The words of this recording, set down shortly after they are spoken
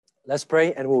Let's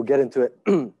pray and we'll get into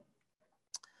it.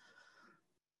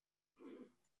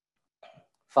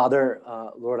 Father,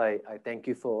 Lord, I thank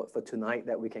you for tonight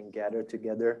that we can gather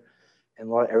together. And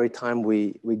Lord, every time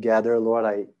we gather,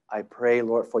 Lord, I pray,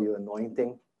 Lord, for your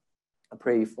anointing. I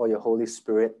pray for your Holy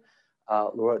Spirit,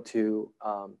 Lord, to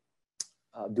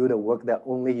do the work that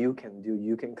only you can do.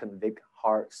 You can convict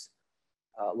hearts.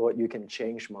 Lord, you can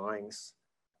change minds.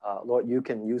 Lord, you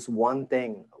can use one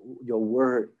thing, your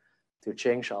word, to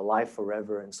change our life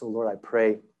forever. And so, Lord, I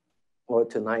pray, Lord,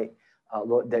 tonight,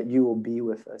 Lord, that you will be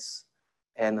with us.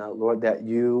 And Lord, that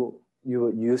you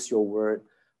would use your word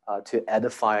to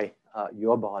edify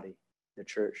your body, the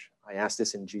church. I ask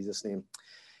this in Jesus' name.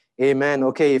 Amen.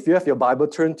 Okay, if you have your Bible,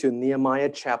 turn to Nehemiah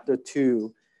chapter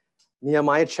 2.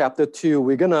 Nehemiah chapter 2,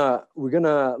 we're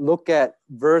gonna look at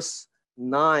verse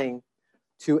 9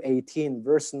 to 18.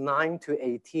 Verse 9 to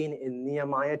 18 in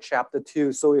Nehemiah chapter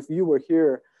 2. So if you were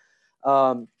here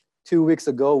 2 weeks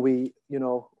ago, we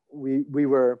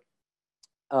were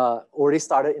already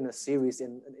started in a series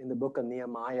in the book of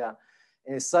Nehemiah.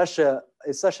 And it's such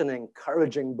an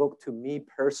encouraging book to me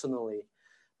personally,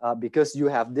 because you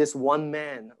have this one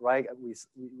man, right?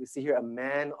 We see here a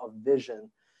man of vision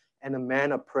and a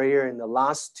man of prayer. In the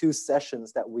last two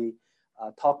sessions that we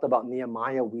talked about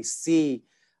Nehemiah, we see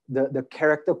the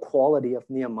character quality of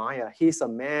Nehemiah. He's a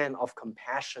man of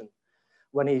compassion.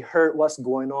 When he heard what's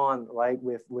going on, right,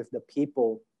 with the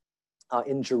people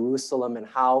in Jerusalem and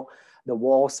how the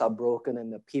walls are broken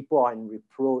and the people are in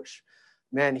reproach,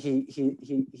 man,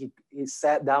 he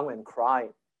sat down and cried.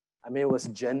 I mean, it was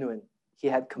genuine. He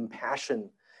had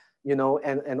compassion,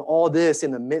 and all this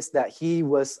in the midst that he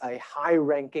was a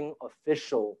high-ranking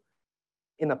official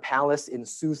in a palace in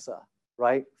Susa,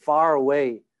 right, far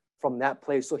away from that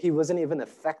place. So he wasn't even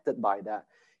affected by that.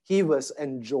 He was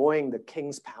enjoying the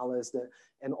king's palace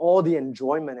and all the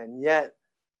enjoyment, and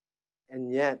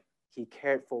yet he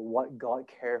cared for what God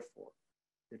cared for,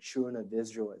 the children of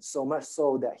Israel. So much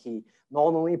so that he not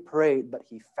only prayed, but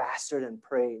he fasted and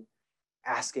prayed,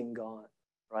 asking God,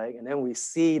 right? And then we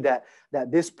see that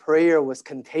this prayer was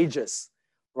contagious,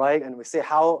 right? And we say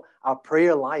how our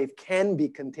prayer life can be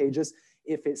contagious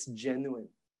if it's genuine,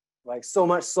 right? So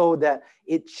much so that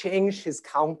it changed his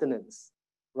countenance,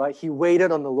 right? He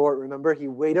waited on the Lord. Remember, he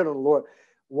waited on the Lord.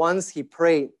 Once he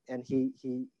prayed, and he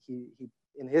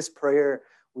in his prayer,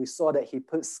 we saw that he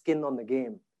put skin on the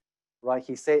game, right?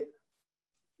 He's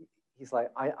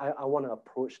like, I want to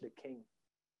approach the king.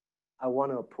 I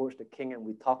want to approach the king. And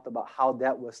we talked about how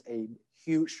that was a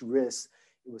huge risk.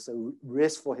 It was a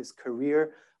risk for his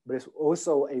career, but it's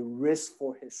also a risk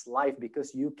for his life,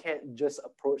 because you can't just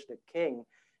approach the king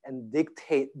and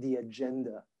dictate the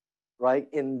agenda, right?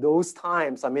 In those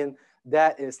times, I mean,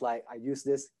 that is like, I use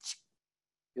this,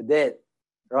 you're dead,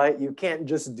 right? You can't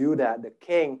just do that. The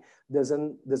king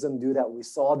doesn't do that. We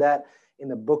saw that in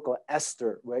the book of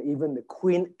Esther, where even the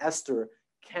Queen Esther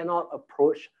cannot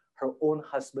approach her own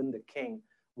husband, the king,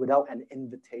 without an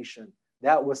invitation.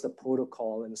 That was the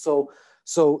protocol. And so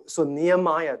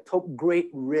Nehemiah took great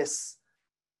risks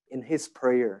in his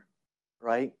prayer,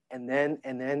 right? And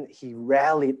then he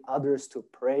rallied others to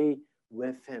pray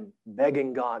with him,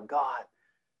 begging God,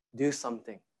 do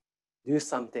something.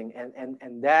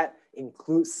 And that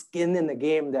includes skin in the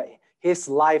game, that his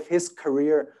life, his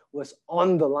career was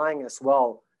on the line as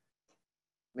well.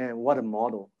 Man, what a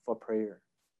model for prayer.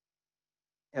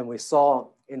 And we saw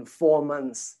in 4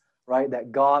 months, right,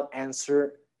 that God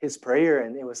answered his prayer.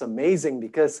 And it was amazing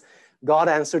because God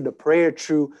answered the prayer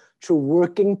through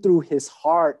working through his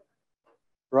heart,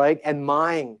 right, and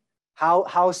mind.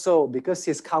 How so? Because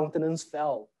his countenance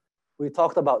fell. We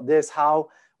talked about this, how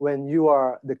when you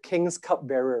are the king's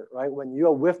cupbearer, right, when you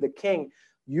are with the king,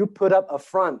 you put up a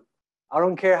front. I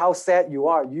don't care how sad you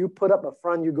are. You put up a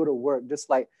front, you go to work. Just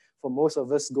like for most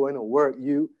of us going to work,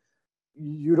 you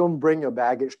don't bring your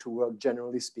baggage to work,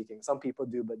 generally speaking. Some people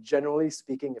do, but generally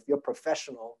speaking, if you're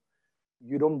professional,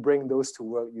 you don't bring those to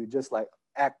work. You just like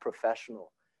act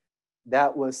professional.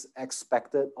 That was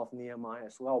expected of Nehemiah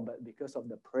as well. But because of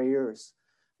the prayers,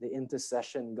 the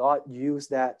intercession, God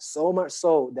used that so much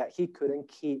so that he couldn't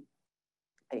keep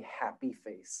a happy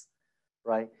face,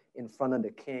 right, in front of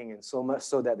the king. And so much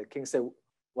so that the king said,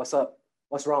 "What's up?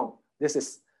 What's wrong? This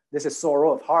is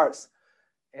sorrow of hearts."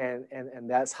 And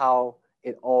that's how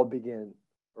it all began,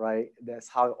 right? That's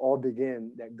how it all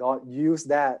began, that God used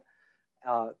that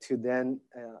to then,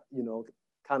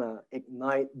 kind of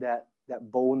ignite that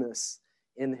boldness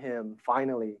in him.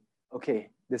 Finally, okay,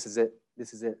 this is it.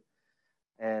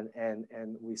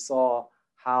 And we saw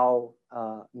how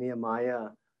Nehemiah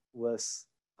was,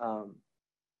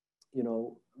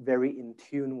 very in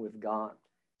tune with God.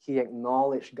 he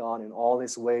acknowledged God in all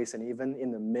his ways, and even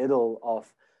in the middle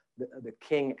of the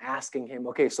king asking him,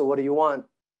 okay, so what do you want?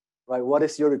 Right? What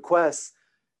is your request?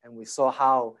 And we saw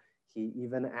how he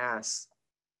even asked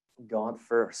God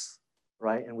first,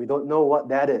 right? And we don't know what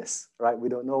that is, right? We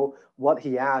don't know what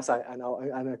he asked. I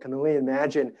can only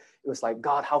imagine it was like,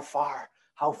 God, how far?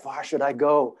 How far should I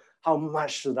go? How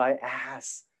much should I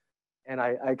ask? And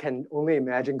I can only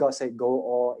imagine God say, go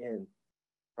all in,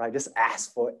 right? Just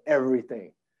ask for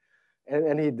everything.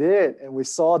 And he did. And we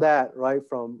saw that, right,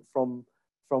 from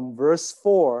verse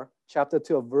 4, chapter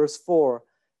 2 of verse 4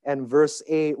 and verse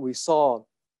 8, we saw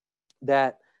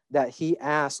that he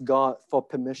asked God for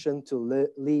permission to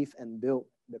leave and build.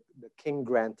 The king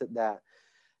granted that.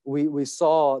 We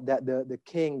saw that the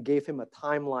king gave him a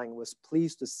timeline, was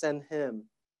pleased to send him.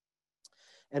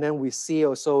 And then we see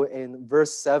also in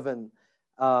verse 7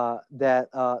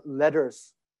 that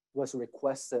letters was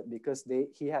requested because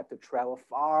he had to travel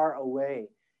far away,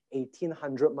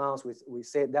 1,800 miles. We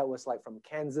said that was like from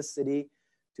Kansas City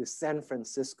to San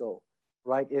Francisco,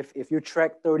 right? If you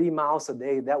trek 30 miles a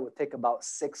day, that would take about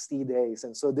 60 days.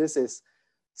 And so this is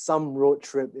some road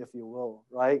trip, if you will,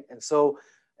 right? And so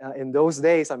in those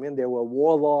days, I mean, there were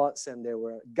warlords and there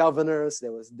were governors,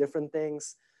 there was different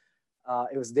things.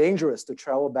 It was dangerous to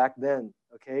travel back then,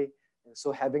 okay? And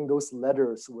so having those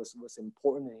letters was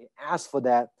important, and he asked for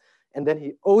that. And then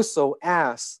he also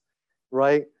asked,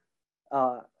 right,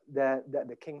 that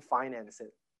the king finance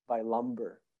it by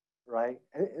lumber, right?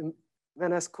 And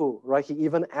man, that's cool, right? He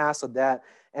even asked for that.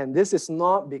 And this is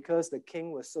not because the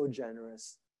king was so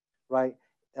generous, right?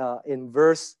 In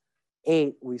verse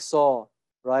 8, we saw,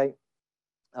 right?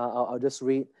 I'll just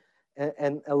read.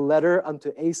 And a letter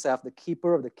unto Asaph, the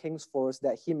keeper of the king's forest,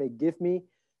 that he may give me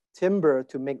timber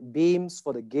to make beams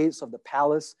for the gates of the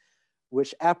palace,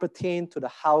 which appertain to the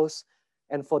house,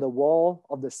 and for the wall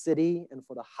of the city, and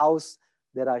for the house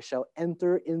that I shall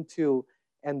enter into.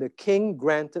 And the king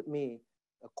granted me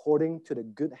according to the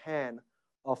good hand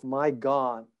of my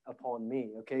God upon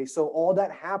me. Okay, so all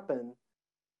that happened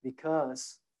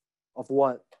because of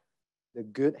what? The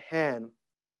good hand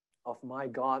of my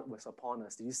God was upon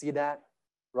us. Do you see that?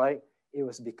 Right? It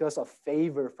was because of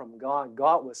favor from God.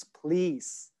 God was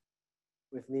pleased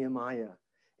with Nehemiah.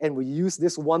 And we use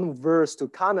this one verse to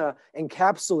kind of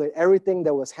encapsulate everything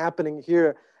that was happening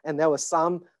here. And that was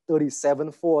Psalm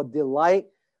 37:4. Delight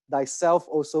thyself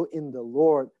also in the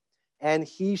Lord, and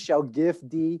he shall give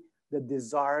thee the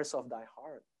desires of thy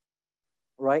heart.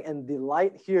 Right? And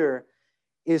delight here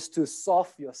is to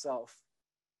soft yourself,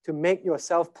 to make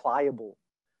yourself pliable,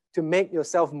 to make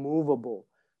yourself movable,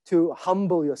 to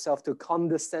humble yourself, to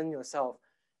condescend yourself.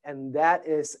 And that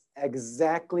is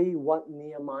exactly what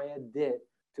Nehemiah did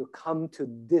to come to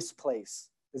this place.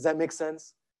 Does that make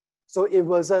sense? So it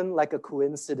wasn't like a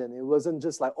coincidence. It wasn't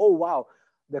just like, oh, wow,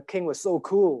 the king was so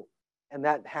cool and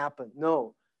that happened.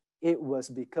 No, it was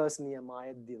because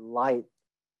Nehemiah delighted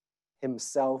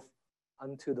himself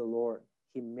unto the Lord.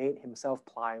 He made himself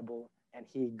pliable, and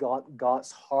he got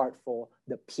God's heart for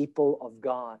the people of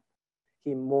God.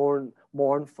 He mourned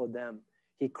for them.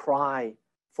 He cried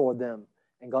for them.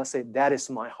 And God said, that is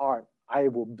my heart. I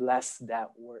will bless that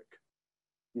work.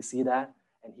 You see that?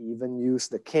 And he even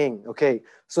used the king. Okay,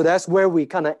 so that's where we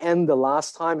kind of end the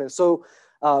last time. And so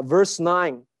verse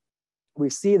 9, we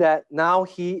see that now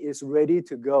he is ready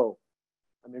to go.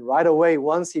 I mean, right away,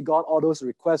 once he got all those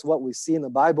requests, what we see in the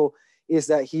Bible is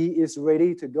that he is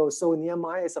ready to go. So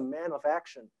Nehemiah is a man of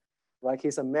action, right?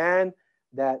 He's a man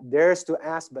that dares to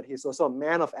ask, but he's also a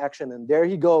man of action. And there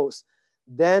he goes.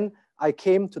 Then I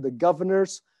came to the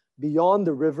governors beyond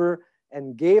the river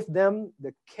and gave them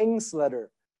the king's letter.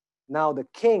 Now the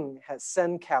king had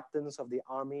sent captains of the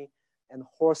army and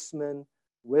horsemen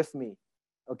with me.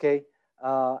 Okay,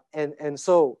 and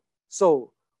so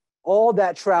all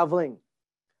that traveling,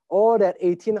 all that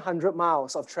 1,800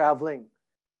 miles of traveling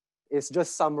is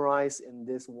just summarized in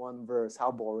this one verse.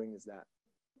 How boring is that?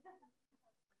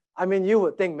 I mean, you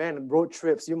would think, man, road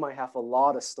trips, you might have a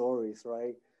lot of stories,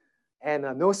 right? And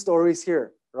no stories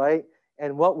here, right?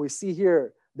 And what we see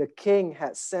here, the king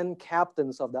had sent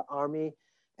captains of the army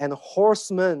and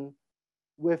horsemen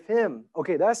with him.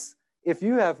 Okay, that's, if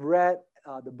you have read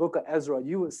the book of Ezra,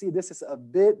 you will see this is a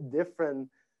bit different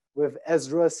with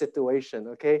Ezra's situation,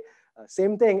 okay?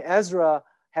 Same thing, Ezra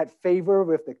had favor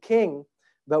with the king,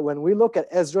 but when we look at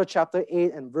Ezra chapter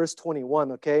 8 and verse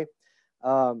 21, okay,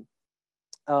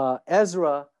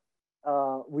 Ezra,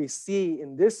 we see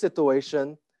in this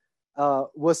situation,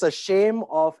 was ashamed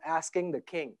of asking the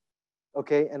king,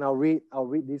 okay? And I'll read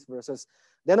these verses.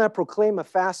 Then I proclaim a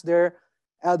fast there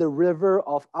at the river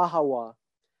of Ahawa,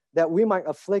 that we might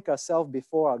afflict ourselves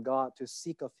before our God to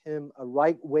seek of him a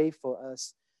right way for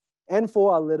us and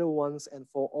for our little ones and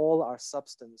for all our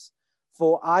substance.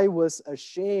 For I was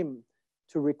ashamed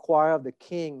to require of the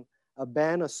king a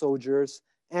band of soldiers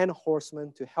and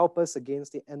horsemen to help us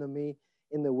against the enemy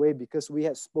in the way, because we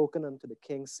had spoken unto the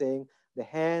king, saying, the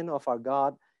hand of our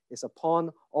God is upon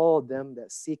all of them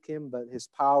that seek him, but his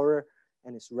power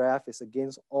and his wrath is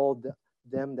against all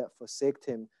them that forsake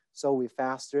him. So we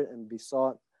fasted and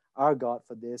besought our God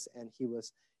for this, and he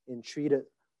was entreated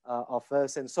of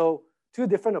us. And so two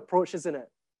different approaches in it,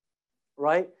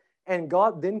 right? And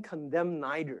God didn't condemn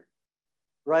neither,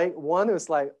 right? One was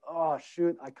like, oh,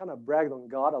 shoot, I kind of bragged on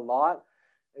God a lot.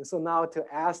 And so now to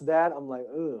ask that, I'm like,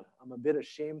 ugh, I'm a bit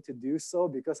ashamed to do so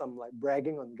because I'm like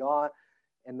bragging on God.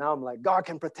 And now I'm like, God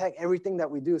can protect everything that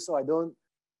we do. So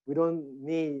we don't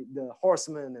need the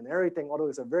horsemen and everything, although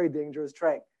it's a very dangerous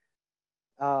track.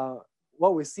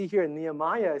 What we see here in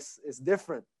Nehemiah is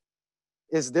different.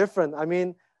 It's different. I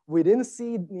mean, we didn't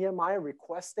see Nehemiah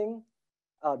requesting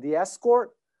the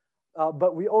escort,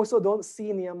 but we also don't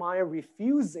see Nehemiah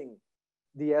refusing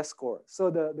the escort. So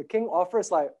the king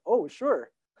offers like, oh, sure.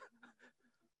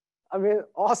 I mean,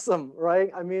 awesome, right?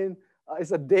 I mean,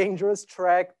 it's a dangerous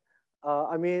trek.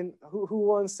 I mean, who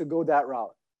wants to go that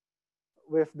route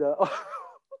with the,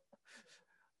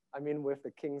 I mean, with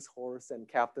the king's horse and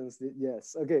captains?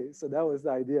 Yes. Okay, so that was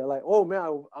the idea. Like, oh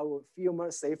man, I would feel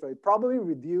much safer. It probably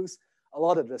reduce a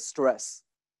lot of the stress,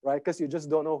 right? Because you just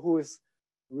don't know who is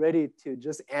ready to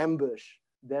just ambush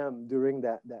them during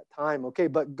that time. Okay,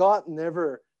 but God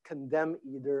never condemned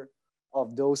either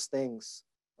of those things.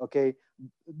 Okay,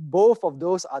 both of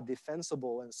those are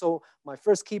defensible. And so my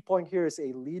first key point here is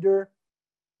a leader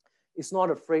is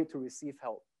not afraid to receive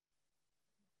help.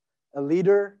 A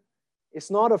leader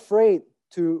is not afraid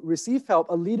to receive help.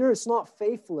 A leader is not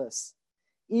faithless,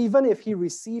 even if he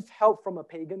received help from a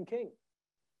pagan king.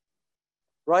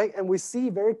 Right? And we see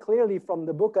very clearly from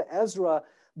the book of Ezra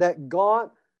that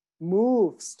God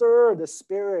stirred the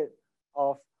spirit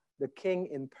of the king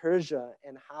in Persia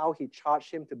and how he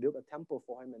charged him to build a temple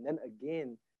for him. And then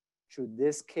again, through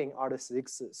this king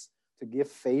Artaxerxes to give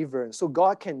favor. And so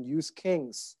God can use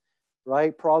kings,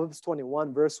 right? Proverbs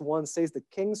 21 verse 1 says, the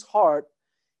king's heart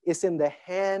is in the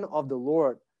hand of the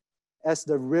Lord. As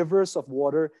the rivers of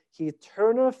water, he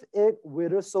turneth it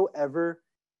whithersoever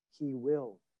he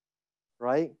will.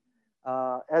 Right?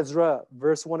 Ezra,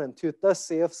 verse 1 and 2, thus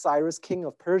saith Cyrus, king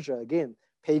of Persia, again,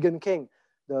 pagan king,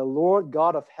 the Lord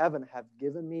God of heaven hath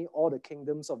given me all the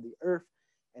kingdoms of the earth,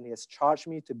 and he has charged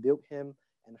me to build him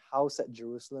an house at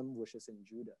Jerusalem, which is in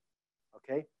Judah.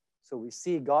 Okay? So we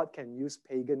see God can use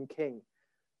pagan king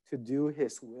to do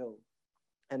his will.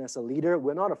 And as a leader,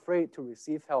 we're not afraid to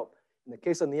receive help. In the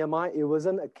case of Nehemiah, it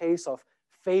wasn't a case of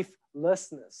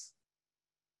faithlessness.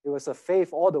 It was a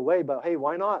faith all the way, but hey,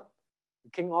 why not?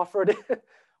 The king offered it.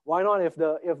 Why not?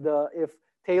 If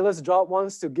Taylor's job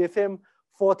wants to give him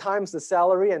 4 times the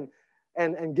salary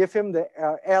and give him the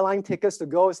airline tickets to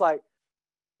go, it's like,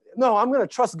 no, I'm going to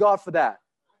trust God for that.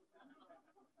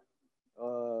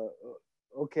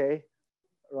 Okay,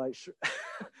 right. Sure.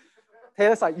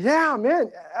 Taylor's like, yeah,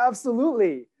 man,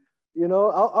 absolutely. You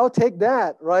know, I'll take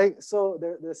that, right? So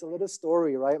there's a little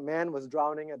story, right? Man was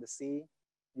drowning at the sea.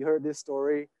 You heard this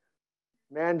story.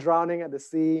 Man drowning at the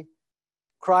sea,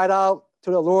 cried out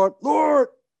to the Lord, Lord,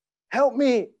 help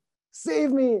me,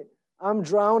 save me, I'm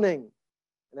drowning.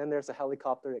 And then there's a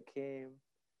helicopter that came.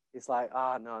 He's like,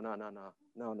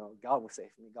 no, God will save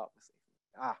me, God will save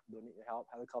me. Don't need your help.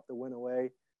 Helicopter went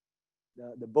away.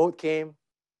 The boat came.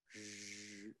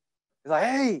 He's like,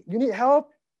 hey, you need help?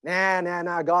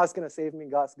 Nah, God's going to save me,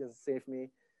 God's going to save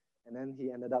me. And then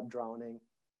he ended up drowning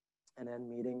and then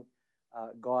meeting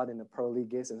God in the pearly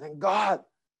gates and saying, God,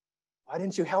 why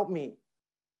didn't you help me?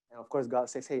 And of course, God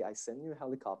says, hey, I sent you a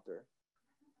helicopter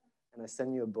and I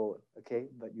sent you a boat, okay?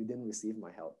 But you didn't receive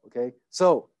my help, okay?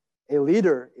 So a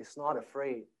leader is not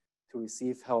afraid to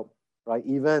receive help, right?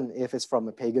 Even if it's from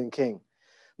a pagan king.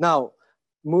 Now,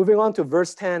 moving on to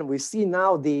verse 10, we see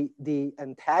now the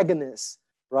antagonist,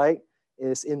 right,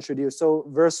 is introduced.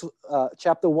 So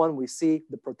chapter 1, we see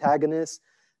the protagonist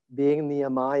being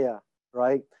Nehemiah,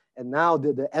 right? And now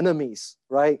the enemies,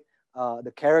 right?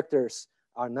 The characters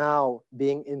are now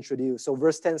being introduced. So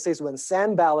verse 10 says, when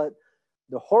Sanballat,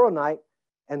 the Horonite,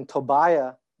 and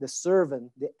Tobiah, the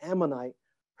servant, the Ammonite,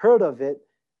 heard of it,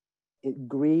 it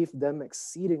grieved them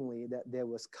exceedingly that there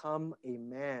was come a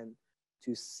man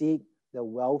to seek the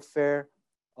welfare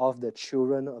of the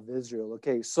children of Israel.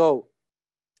 Okay, so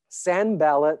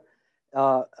Sanballat,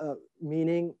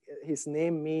 meaning his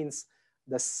name means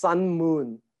the sun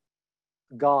moon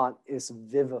god is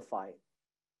vivified.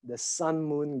 the sun,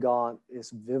 moon god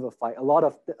is vivified. A lot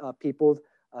of people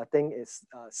think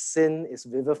sin is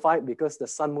vivified because the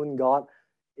sun, moon god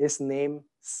is named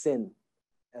Sin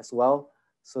as well.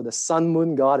 So the sun,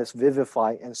 moon god is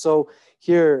vivified. And so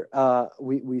here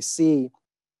we see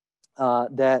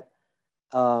that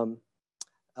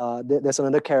there's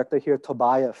another character here,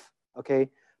 Tobiah. Okay,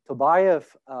 Tobiah,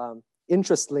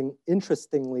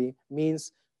 interestingly,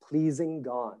 means pleasing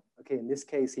God. Okay, in this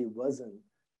case, he wasn't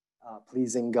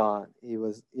pleasing God. He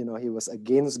was, he was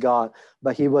against God,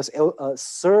 but he was a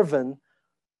servant.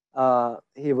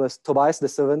 He was Tobias the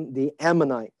servant, the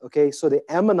Ammonite. Okay, so the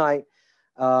Ammonite,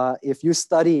 if you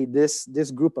study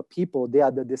this group of people, they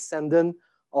are the descendant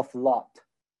of Lot.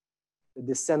 The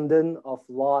descendant of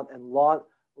Lot, and Lot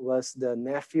was the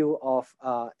nephew of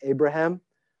Abraham.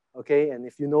 Okay, and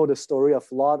if you know the story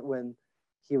of Lot, when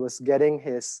he was getting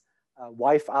his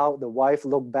wife out, the wife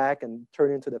looked back and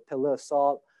turned into the pillar of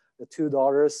salt. The two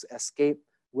daughters escaped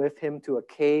with him to a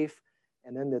cave,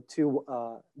 and then the two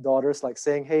daughters like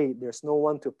saying, hey, there's no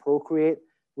one to procreate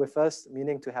with us,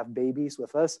 meaning to have babies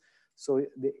with us. So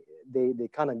they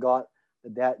kind of got the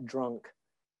dad drunk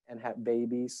and had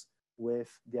babies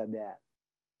with their dad.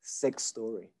 Sick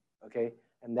story, okay?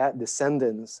 And that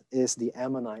descendants is the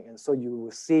Ammonite. And so you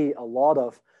will see a lot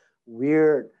of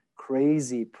weird,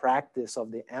 crazy practice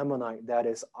of the Ammonite that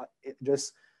is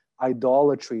just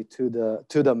idolatry to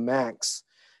the max.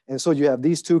 And so you have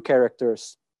these two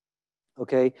characters,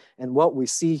 okay? And what we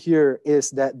see here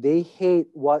is that they hate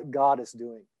what God is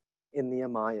doing in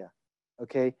Nehemiah,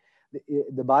 okay?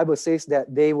 The Bible says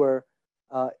that they were,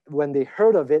 when they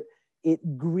heard of it,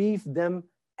 it grieved them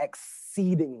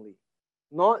exceedingly.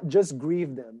 Not just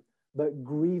grieved them, but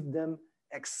grieved them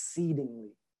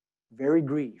exceedingly. Very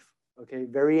grieved, okay?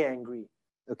 Very angry,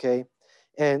 okay?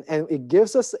 And it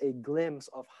gives us a glimpse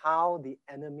of how the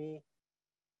enemy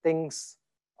thinks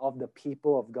of the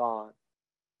people of God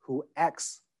who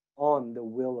acts on the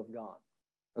will of God,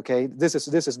 okay? This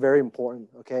is very important,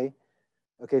 okay?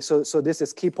 Okay, so this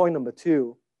is key point number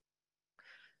 2.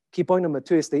 Key point number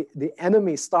 2 is the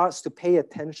enemy starts to pay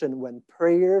attention when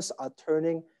prayers are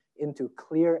turning into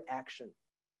clear action.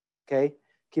 Okay?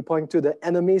 Key point 2, the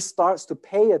enemy starts to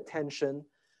pay attention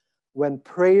when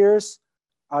prayers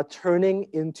are turning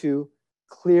into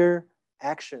clear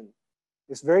action.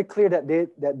 It's very clear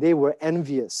that they were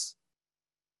envious,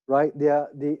 right?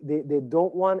 They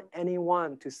don't want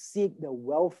anyone to seek the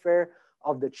welfare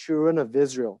of the children of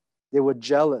Israel. They were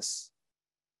jealous.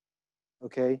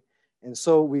 Okay? And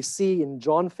so we see in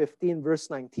John 15, verse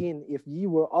 19, if ye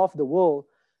were of the world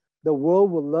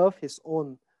will love his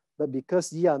own. But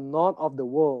because ye are not of the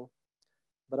world,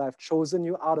 but I've chosen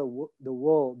you out of the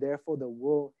world, therefore the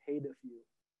world hateth you.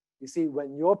 You see,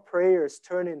 when your prayers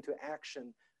turn into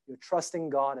action, you're trusting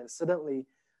God, and suddenly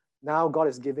now God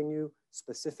is giving you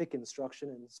specific instruction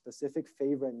and specific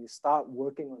favor, and you start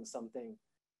working on something,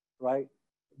 right?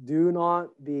 Do not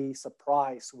be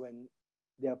surprised when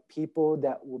there are people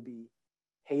that will be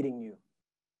hating you,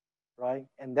 right?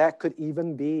 And that could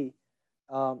even be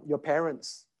your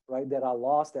parents, right? That are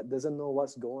lost, that doesn't know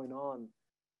what's going on.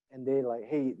 And they like,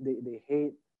 hey, they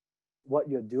hate what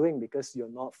you're doing because you're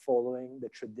not following the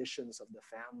traditions of the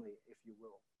family, if you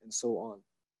will, and so on.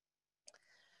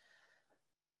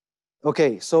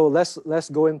 Okay, so let's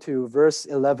go into verse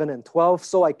 11 and 12.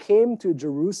 So I came to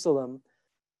Jerusalem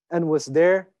and was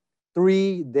there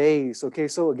 3 days. Okay,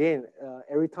 so again,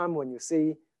 every time when you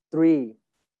see 3,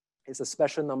 it's a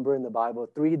special number in the Bible.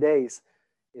 3 days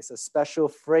is a special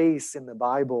phrase in the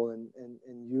Bible, and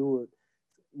you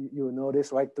will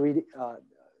notice, right?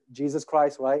 Jesus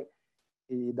Christ, right?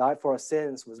 He died for our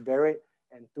sins, was buried,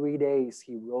 and 3 days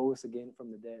he rose again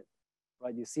from the dead,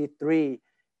 right? You see, 3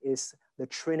 is the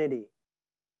Trinity,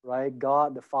 right?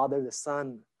 God, the Father, the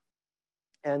Son,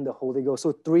 and the Holy Ghost.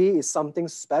 So 3 is something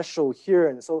special here,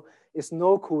 and so it's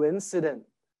no coincidence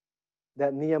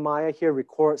that Nehemiah here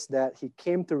records that he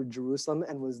came to Jerusalem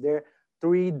and was there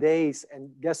 3 days. And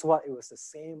guess what? It was the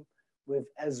same with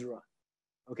Ezra.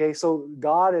 Okay, so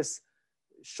God is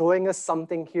showing us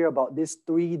something here about these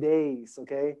 3 days,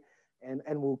 okay?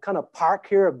 And we'll kind of park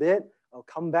here a bit. I'll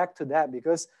come back to that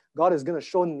because God is going to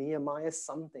show Nehemiah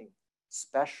something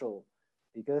special,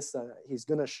 because he's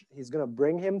gonna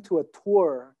bring him to a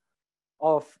tour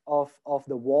of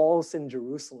the walls in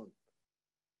Jerusalem,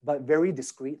 but very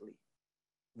discreetly.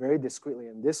 Very discreetly.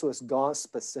 And this was God's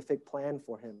specific plan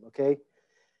for him, okay?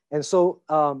 And so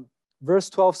verse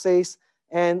 12 says,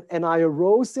 and I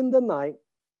arose in the night,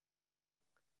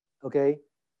 okay?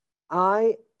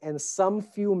 I and some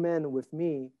few men with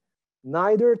me,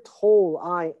 neither told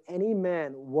I any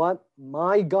man what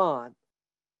my God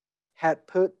had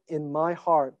put in my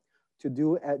heart to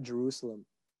do at Jerusalem.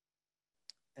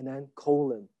 And then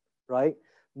colon, right?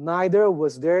 Neither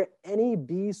was there any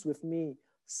beast with me,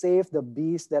 save the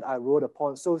beast that I rode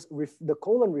upon. So the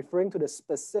colon referring to the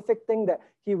specific thing that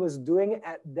he was doing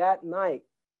at that night.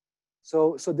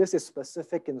 So this is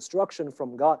specific instruction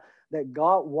from God that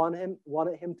God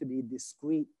wanted him to be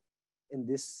discreet in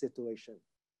this situation.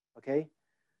 Okay?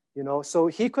 You know, so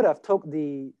he could have took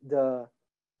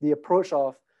the approach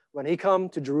of when he come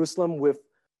to Jerusalem with,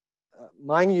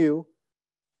 mind you,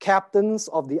 captains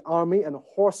of the army and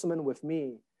horsemen with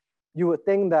me. You would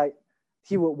think that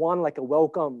he would want like a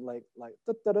welcome, like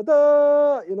da, da, da,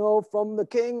 da, you know, from the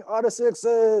king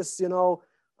Artaxerxes, you know,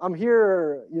 I'm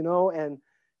here, you know, and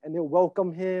they'll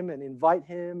welcome him and invite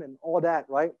him and all that,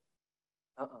 right?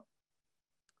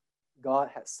 God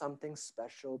had something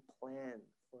special planned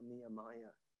for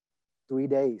Nehemiah. 3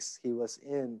 days he was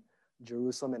in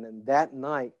Jerusalem, and then that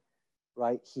night,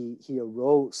 right, he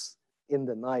arose in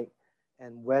the night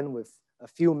and went with a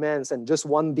few men and just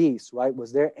one beast, right?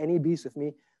 Was there any beast with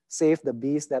me, save the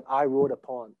beast that I rode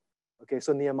upon? Okay,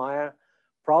 so Nehemiah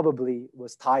probably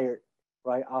was tired,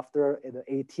 right, after the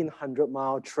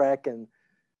 1,800-mile trek, and,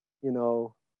 you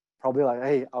know, probably like,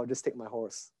 hey, I'll just take my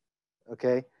horse,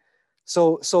 okay?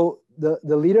 So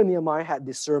the leader Nehemiah had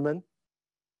discernment,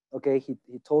 okay? He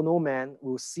told no man.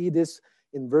 We'll see this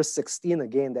in verse 16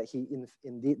 again, that he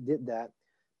indeed did that.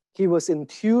 He was in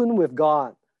tune with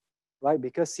God, right?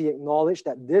 Because he acknowledged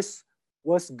that this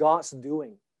was God's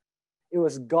doing. It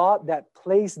was God that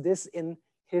placed this in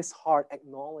his heart,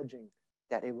 acknowledging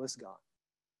that it was God,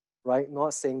 right?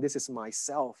 Not saying this is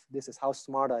myself, this is how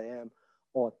smart I am,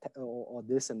 or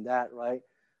this and that, right?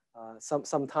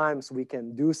 Sometimes we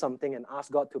can do something and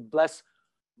ask God to bless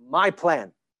my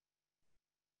plan.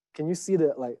 Can you see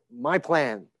the, like, my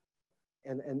plan?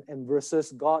 And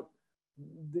versus God,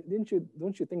 don't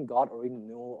you think God already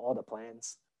knew all the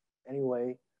plans?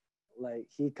 Anyway, like,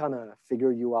 he kind of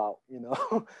figured you out, you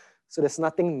know? So there's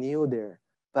nothing new there.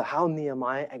 But how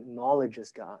Nehemiah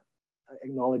acknowledges God,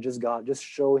 just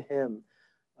show him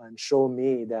and show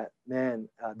me that, man,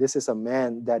 this is a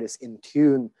man that is in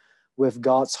tune with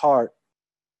God's heart.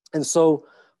 And so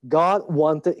God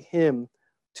wanted him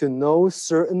to know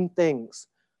certain things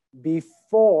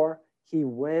before he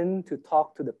went to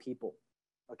talk to the people.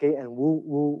 Okay, and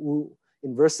we'll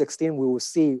in verse 16, we will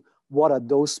see what are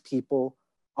those people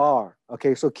are.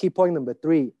 Okay, so key point number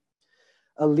 3.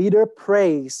 A leader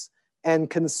prays and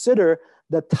consider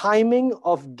the timing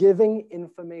of giving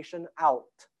information out.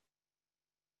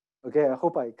 Okay, I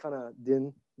hope I kind of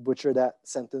didn't butcher that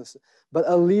sentence. But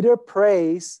a leader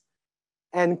prays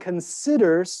and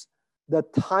considers the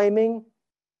timing,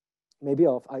 maybe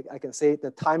of, I can say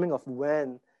the timing of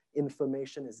when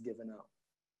information is given out.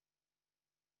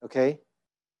 Okay?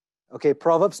 Okay,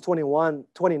 Proverbs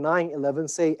 29:11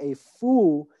 say, a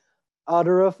fool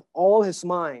uttereth all his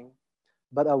mind,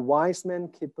 but a wise man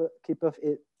keepeth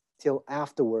it till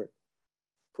afterward.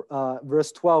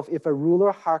 Verse 12, if a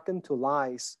ruler hearken to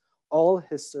lies, all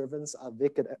his servants are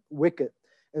wicked.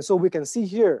 And so we can see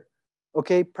here,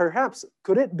 okay, perhaps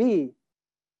could it be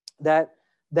that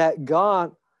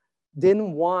God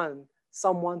didn't want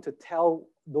someone to tell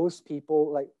those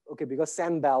people, like, okay, because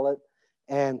Sanballat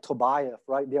and Tobiah,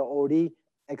 right, they're already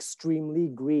extremely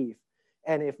grieved.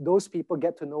 And if those people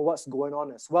get to know what's going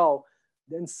on as well,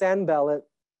 then Sanballat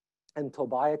and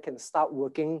Tobiah can start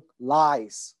working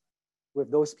lies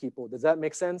with those people. Does that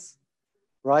make sense?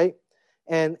 Right?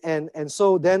 And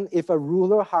so then if a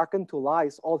ruler hearken to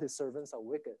lies, all his servants are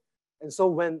wicked. And so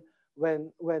when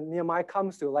Nehemiah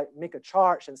comes to, like, make a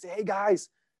charge and say, hey guys,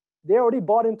 they already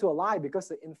bought into a lie because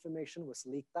the information was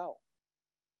leaked out.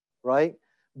 Right?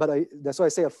 But that's why I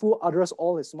say a fool utters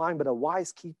all his mind, but a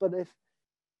wise keepeth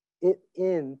it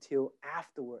in till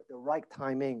afterward. The right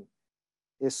timing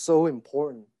is so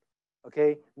important.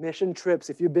 Okay, mission trips.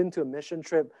 If you've been to a mission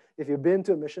trip,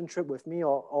 with me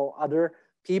or other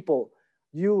people,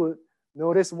 you would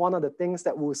notice one of the things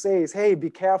that we'll say is, hey, be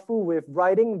careful with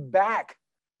writing back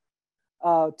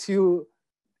to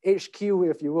HQ,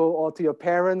 if you will, or to your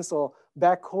parents or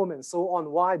back home and so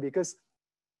on. Why? Because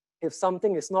if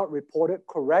something is not reported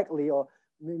correctly, or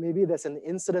maybe there's an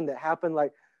incident that happened,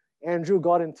 like Andrew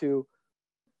got into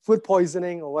food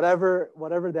poisoning or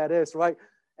whatever that is, right?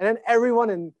 And then everyone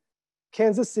in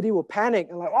Kansas City will panic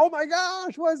and like, oh my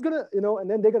gosh, what is gonna, and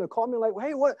then they're gonna call me like,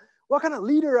 hey, what kind of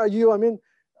leader are you? I mean,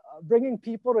 bringing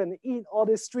people and eat all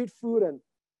this street food. And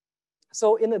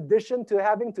so in addition to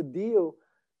having to deal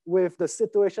with the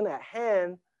situation at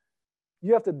hand,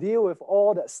 you have to deal with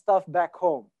all that stuff back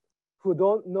home who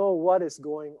don't know what is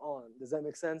going on. Does that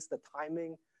make sense? The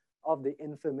timing of the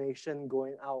information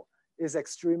going out is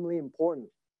extremely important.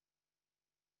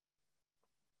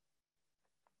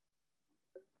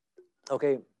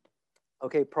 Okay,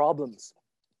 problems.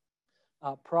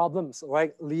 Problems,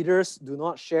 right? Leaders do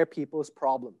not share people's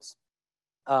problems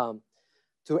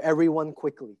to everyone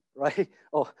quickly, right?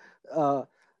 A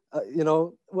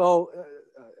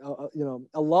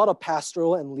lot of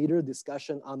pastoral and leader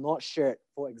discussion are not shared,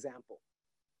 for example.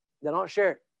 They're not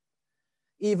shared.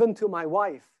 Even to my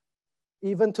wife.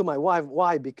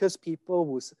 Why? Because people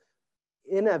will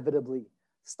inevitably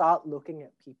start looking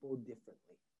at people differently.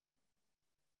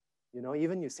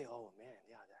 Even you say, oh man,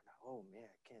 yeah, that guy, oh man,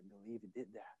 I can't believe he did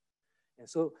that. And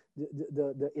so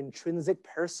the intrinsic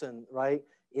person, right,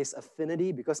 is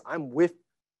affinity because I'm with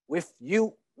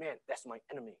you. Man, that's my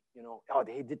enemy. Oh,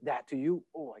 they did that to you.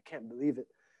 Oh, I can't believe it.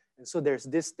 And so there's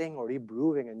this thing already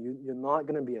brewing, and you're not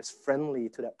going to be as friendly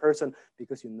to that person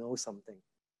because you know something,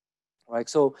 right?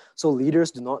 So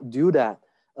leaders do not do that.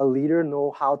 A leader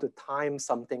know how to time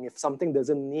something. If something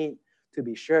doesn't need to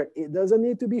be shared, it doesn't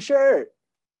need to be shared,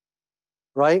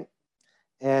 right?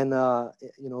 And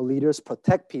leaders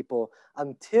protect people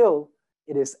until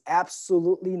it is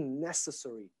absolutely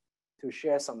necessary to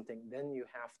share something. Then you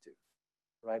have to,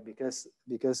 right? Because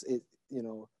it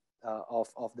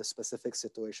of the specific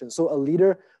situation. So a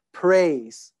leader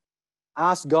prays,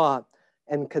 asks God,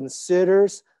 and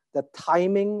considers the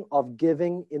timing of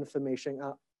giving information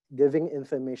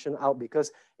out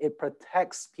because it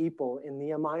protects people. In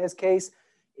Nehemiah's case,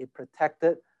 it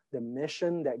protected the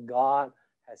mission that God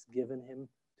has given him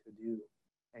to do.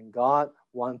 And God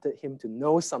wanted him to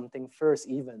know something first,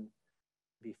 even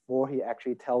before he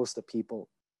actually tells the people.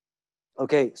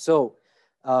 Okay, so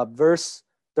verse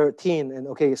 13. And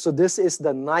okay, so this is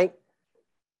the night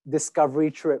discovery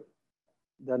trip.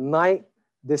 The night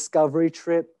discovery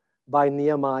trip by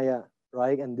Nehemiah,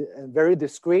 right? And very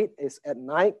discreet. It's at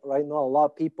night, right? Not a lot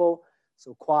of people.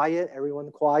 So quiet,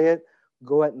 everyone quiet.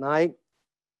 Go at night.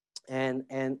 And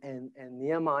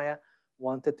Nehemiah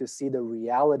wanted to see the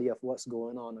reality of what's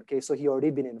going on. Okay, so he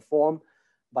already been informed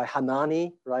by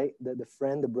Hanani, right? The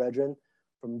friend, the brethren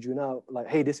from Judah, like,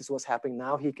 hey, this is what's happening.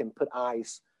 Now he can put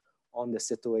eyes on the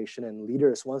situation, and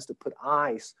leaders wants to put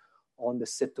eyes on the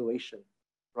situation,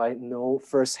 right? Know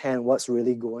firsthand what's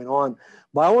really going on.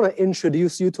 But I want to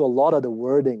introduce you to a lot of the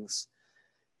wordings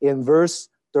in verse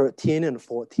 13 and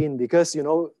 14, because,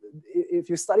 if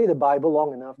you study the Bible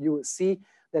long enough, you would see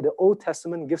that the Old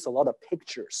Testament gives a lot of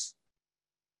pictures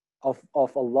of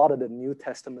a lot of the New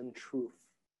Testament truth.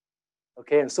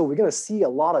 Okay, and so we're going to see a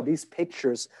lot of these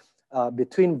pictures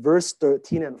between verse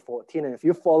 13 and 14. And if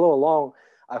you follow along,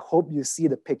 I hope you see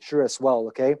the picture as well,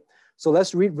 okay? So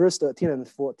let's read verse 13 and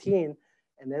 14,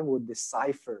 and then we'll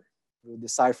decipher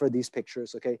these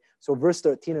pictures, okay? So verse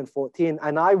 13 and 14,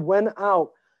 and I went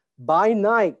out by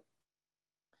night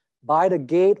by the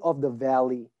gate of the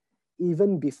valley,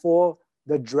 even before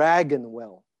the dragon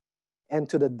well, and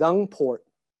to the dung port,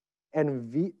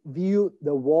 and viewed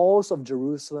the walls of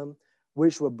Jerusalem,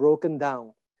 which were broken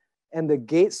down, and the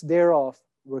gates thereof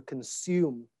were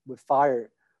consumed with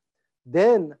fire.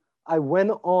 Then I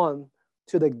went on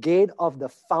to the gate of the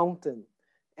fountain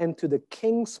and to the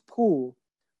king's pool,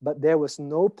 but there was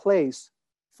no place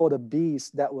for the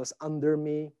beast that was under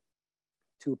me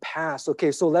to pass.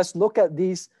 Okay, so let's look at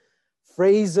these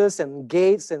phrases and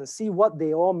gates and see what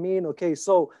they all mean. Okay,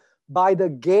 so by the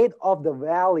gate of the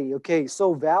valley. Okay,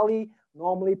 so valley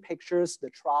normally pictures the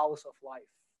trials of life.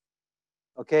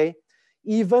 Okay,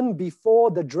 even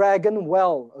before the dragon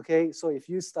well. Okay, so if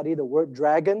you study the word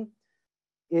dragon,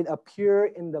 it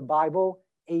appears in the Bible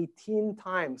 18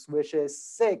 times, which is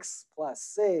 6 plus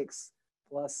 6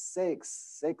 plus 6,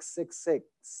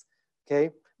 666.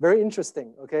 Okay, very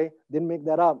interesting. Okay, didn't make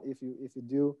that up. If you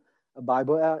do a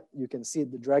Bible, you can see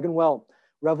the dragon well.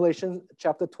 Revelation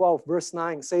chapter 12, verse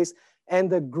 9 says, and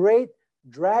the great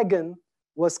dragon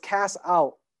was cast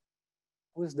out.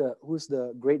 Who's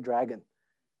the great dragon?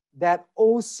 That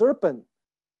old serpent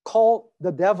called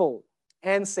the devil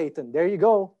and Satan. There you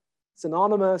go.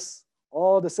 Synonymous,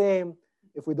 all the same.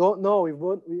 If we don't know,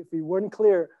 if we weren't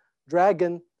clear,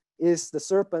 dragon is the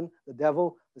serpent, the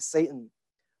devil, the Satan,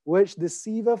 which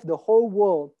deceiveth the whole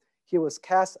world. He was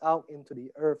cast out into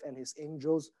the earth, and his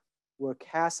angels were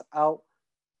cast out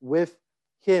with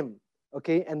him.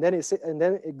 Okay, and then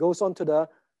it goes on to the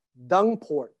dung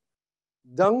port.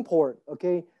 Dung port.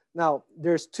 Okay, now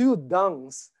there's two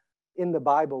dungs in the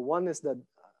Bible. One is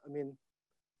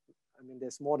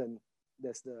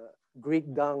there's the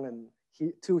Greek dung and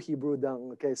two Hebrew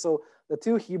dung. Okay, so the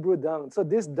two Hebrew dung. So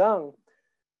this dung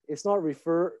is not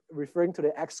referring to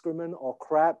the excrement or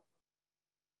crap.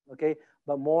 Okay,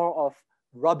 but more of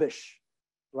rubbish,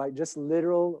 right? Just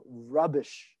literal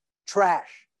rubbish,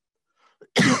 trash,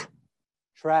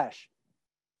 trash.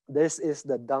 This is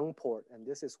the dung port, and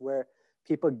this is where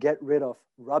people get rid of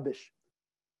rubbish.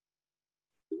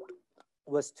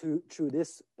 Was through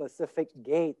this specific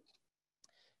gate.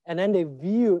 And then they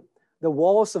viewed the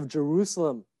walls of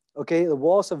Jerusalem, okay, the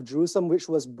walls of Jerusalem which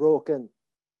was broken.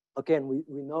 Okay, and we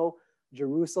know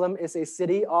Jerusalem is a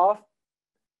city of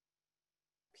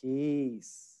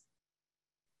peace,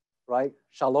 right?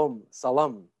 Shalom,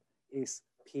 salam is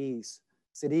peace.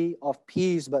 City of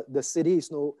peace, but the city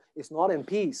is not in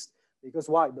peace. Because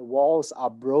why? The walls are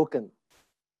broken.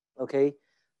 Okay,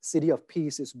 city of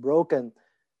peace is broken,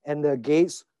 and the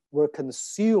gates were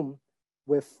consumed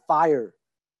with fire,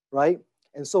 right?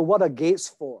 And so what are gates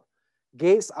for?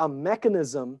 Gates are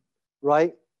mechanism,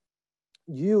 right,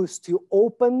 used to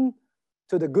open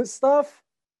to the good stuff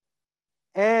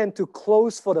and to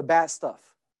close for the bad stuff.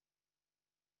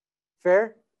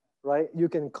 Fair? Right? You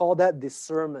can call that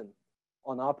discernment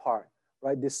on our part,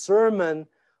 right? Discernment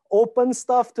opens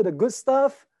stuff to the good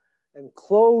stuff and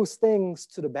close things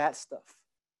to the bad stuff,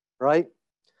 right?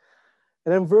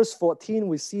 And then verse 14,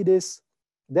 we see this.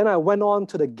 Then I went on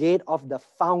to the gate of the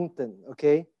fountain,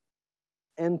 okay,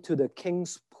 and to the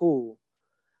king's pool.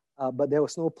 But there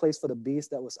was no place for the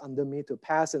beast that was under me to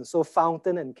pass. And so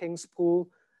fountain and king's pool,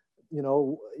 you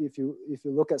know, if you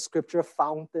look at scripture,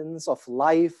 fountains of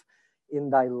life, in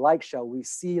thy light shall we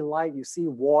see light. You see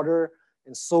water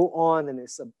and so on. And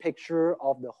it's a picture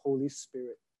of the Holy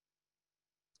Spirit.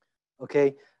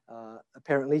 Okay,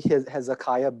 apparently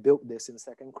Hezekiah built this in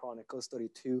 2 Chronicles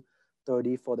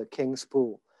 32:30 for the king's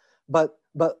pool. But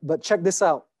check this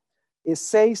out. It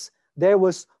says there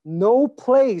was no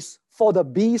place for the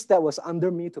beast that was under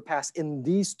me to pass in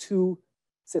these two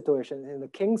situations, in the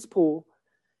king's pool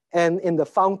and in the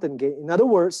fountain gate. In other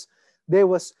words, there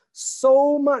was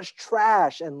so much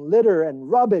trash and litter and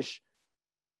rubbish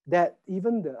that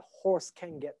even the horse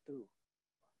can't get through.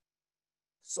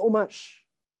 So much,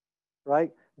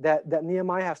 right? That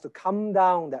Nehemiah has to come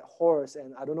down that horse,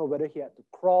 and I don't know whether he had to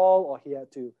crawl or he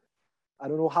had to, I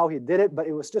don't know how he did it, but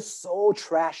it was just so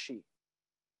trashy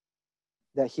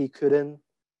that he couldn't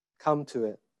come to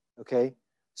it, okay?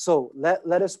 So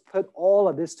let us put all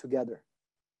of this together.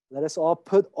 Let us all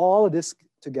put all of this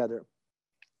together.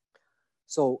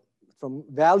 So from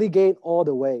Valley Gate all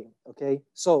the way, okay?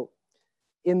 So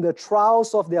in the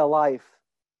trials of their life,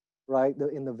 right,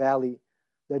 in the valley,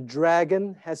 the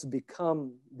dragon has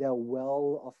become their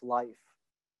well of life.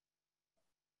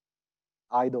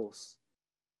 Idols,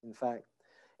 in fact.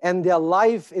 And their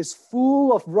life is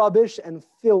full of rubbish and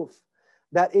filth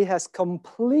that it has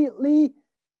completely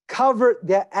covered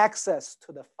their access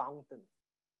to the fountain,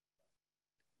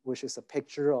 which is a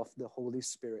picture of the Holy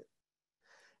Spirit.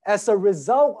 As a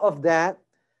result of that,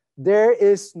 there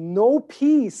is no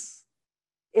peace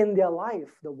in their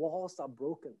life. The walls are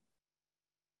broken.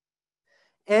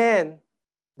 And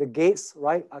the gates,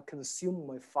 right, are consumed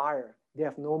with fire. They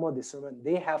have no more discernment.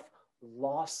 They have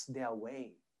lost their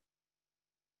way.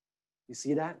 You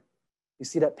see that? You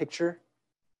see that picture?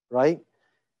 Right?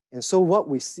 And so what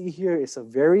we see here is a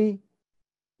very,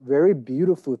 very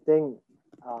beautiful thing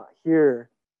here.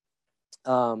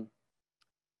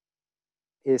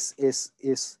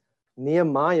 Is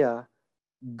Nehemiah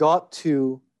got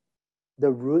to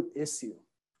the root issue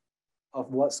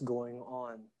of what's going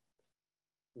on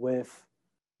with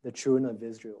the children of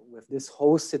Israel, with this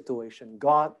whole situation.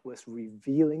 God was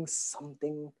revealing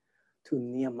something to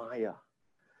Nehemiah.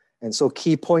 And so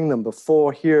key point number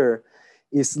 4 here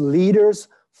is leaders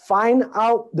find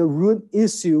out the root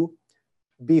issue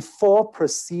before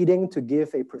proceeding to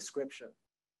give a prescription.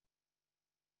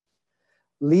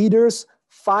 Leaders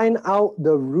find out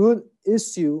the root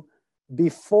issue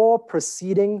before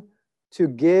proceeding to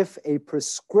give a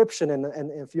prescription.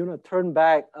 And if you want to turn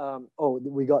back,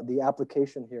 we got the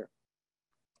application here.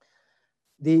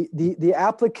 The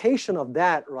application of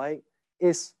that, right,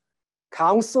 is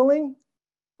counseling,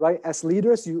 right? As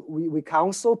leaders, we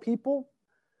counsel people,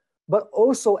 but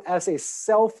also as a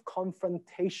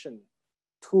self-confrontation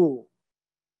tool,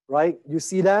 right? You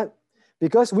see that?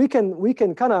 Because we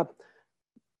can kind of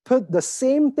put the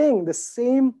same thing, the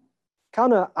same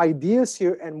kind of ideas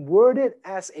here and word it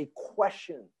as a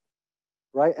question,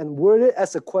 right? And word it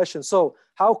as a question. So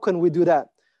how can we do that?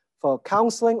 For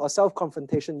counseling or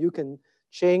self-confrontation, you can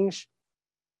change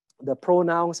the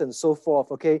pronouns and so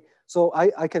forth, okay? So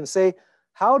I can say,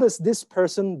 how does this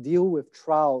person deal with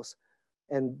trials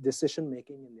and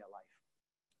decision-making in their life?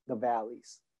 The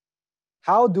valleys.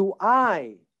 How do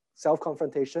I,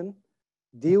 self-confrontation,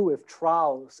 deal with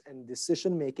trials and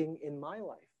decision-making in my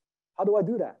life? How do I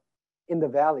do that? in the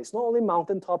valley. It's not only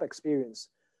mountaintop experience,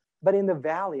 but in the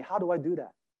valley. How do I do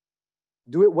that?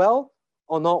 Do it well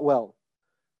or not well?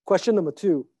 Question number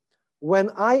 2. When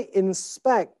I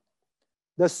inspect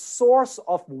the source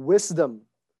of wisdom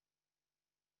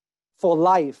for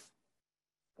life,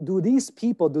 do this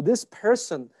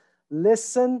person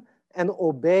listen and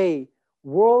obey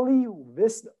worldly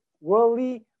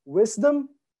wisdom,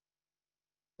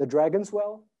 the dragon's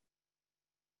well?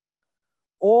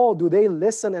 Or do they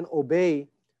listen and obey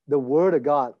the Word of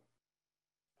God,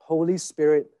 Holy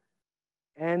Spirit,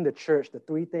 and the church, the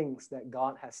 3 things that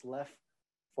God has left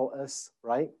for us,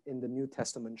 right, in the New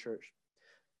Testament church?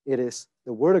 It is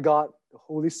the Word of God, the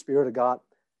Holy Spirit of God,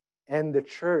 and the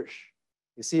church.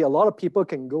 You see, a lot of people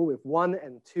can go with 1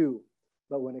 and 2,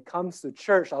 but when it comes to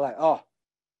church, I'm like,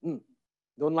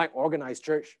 don't like organized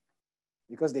church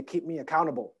because they keep me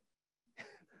accountable.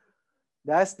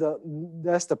 That's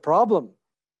the problem,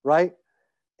 right?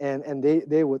 And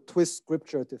they would twist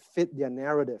scripture to fit their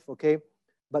narrative, okay?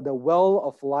 But the well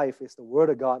of life is the Word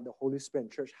of God, the Holy Spirit,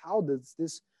 and church. How does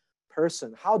this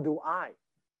person, how do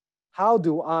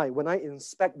I, when I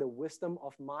inspect the wisdom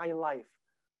of my life,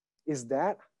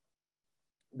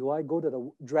 do I go to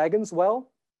the dragon's well,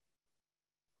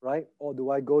 right? Or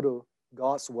do I go to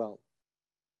God's well?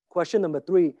 Question number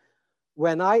 3,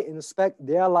 when I inspect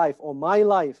their life or my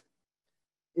life,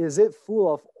 is it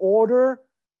full of order,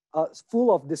 full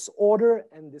of disorder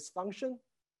and dysfunction?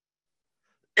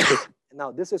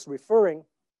 Now, this is referring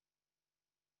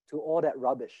to all that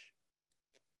rubbish,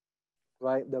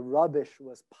 right? The rubbish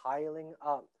was piling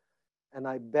up, and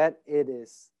I bet it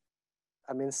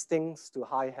stings to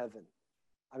high heaven.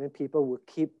 People would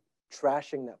keep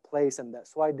trashing that place, and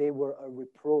that's why they were a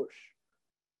reproach.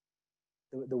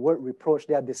 The word reproach,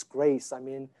 they are disgrace.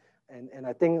 And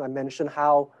I think I mentioned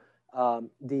how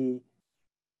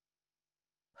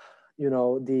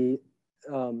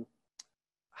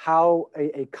how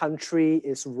a country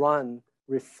is run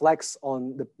reflects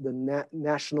on the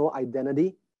national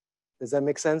identity. Does that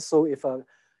make sense? So if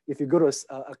you go to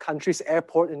a country's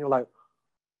airport and you're like,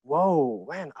 whoa,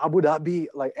 man, Abu Dhabi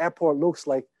airport looks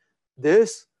like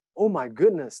this. Oh my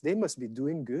goodness, they must be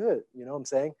doing good. You know what I'm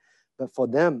saying? But for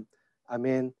them,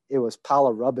 it was pile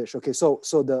of rubbish. Okay, so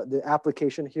the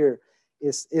application here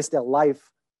is their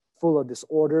life full of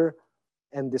disorder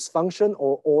and dysfunction,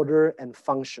 or order and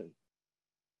function?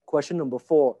 Question number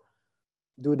 4,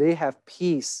 do they have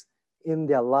peace in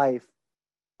their life,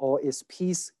 or is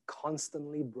peace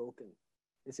constantly broken?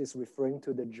 This is referring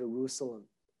to the Jerusalem,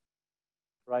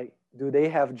 right? Do they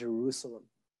have Jerusalem?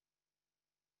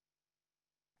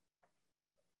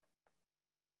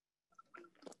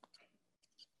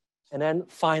 And then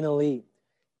finally,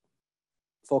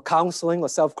 for counseling or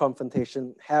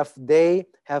self-confrontation, have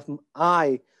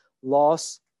I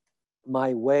lost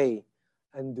my way?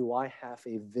 And do I have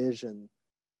a vision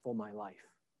for my life?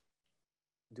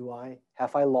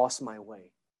 Have I lost my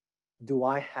way? Do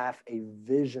I have a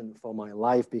vision for my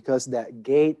life? Because that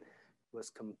gate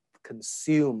was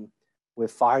consumed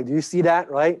with fire. Do you see that,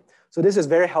 right? So this is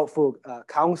very helpful.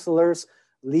 Counselors,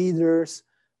 leaders,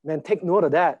 man, take note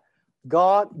of that.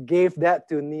 God gave that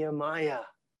to Nehemiah.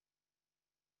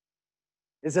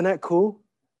 Isn't that cool?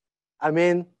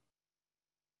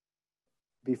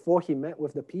 Before he met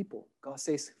with the people, God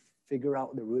says, figure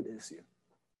out the root issue.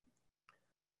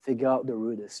 Figure out the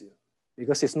root issue.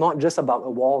 Because it's not just about a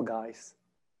wall, guys,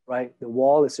 right? The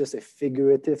wall is just a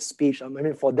figurative speech.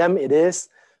 For them it is,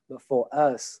 but for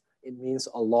us, it means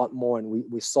a lot more. And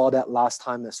we saw that last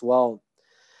time as well.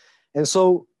 And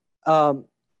so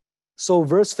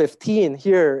verse 15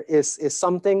 here is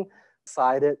something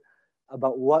excited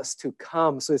about what's to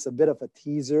come. So it's a bit of a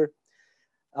teaser.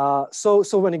 So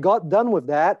when he got done with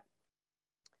that,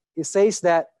 it says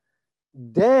that,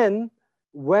 then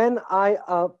when I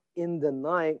up in the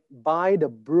night by the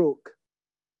brook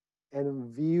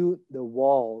and viewed the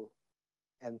wall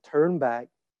and turned back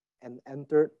and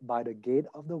entered by the gate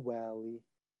of the valley,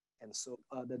 and so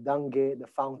the dung gate, the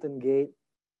fountain gate,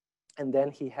 and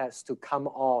then he has to come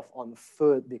off on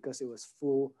foot because it was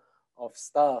full of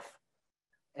stuff.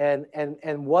 And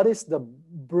what is the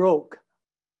brook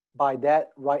by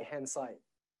that right-hand side?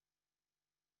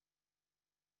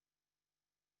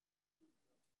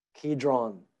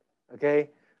 Kidron, okay?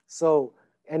 So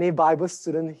any Bible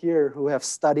student here who have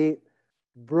studied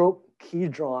Brook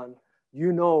Kidron,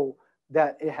 you know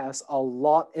that it has a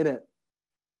lot in it.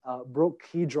 Brook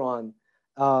Kidron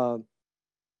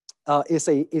is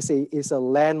a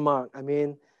landmark.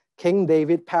 King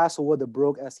David passed over the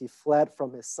brook as he fled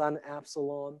from his son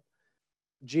Absalom.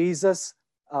 Jesus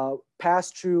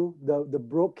passed through the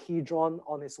brook Kidron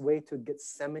on his way to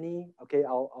Gethsemane. Okay,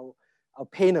 I'll I'll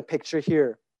paint a picture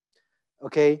here.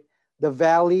 Okay, the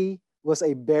valley was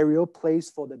a burial place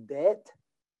for the dead.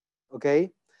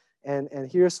 Okay, and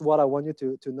here's what I want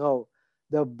you to know.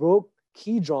 The brook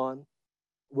Kidron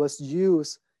was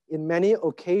used in many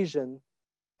occasions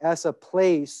as a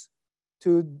place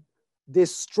to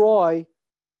destroy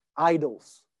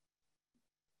idols,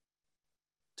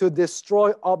 to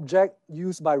destroy objects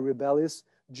used by rebellious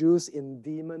Jews in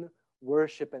demon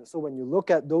worship. And so when you look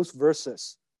at those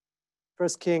verses, 1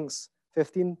 Kings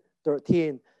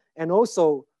 15:13, and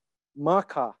also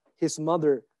Maacah, his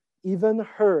mother, even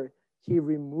her he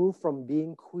removed from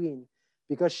being queen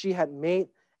because she had made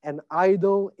an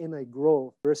idol in a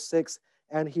grove. Verse 6,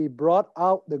 and he brought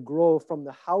out the grove from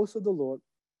the house of the Lord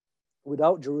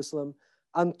without Jerusalem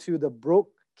unto the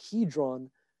brook Kidron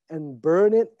and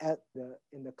burned it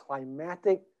in the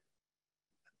climatic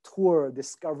tour,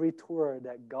 discovery tour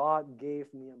that God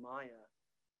gave Nehemiah.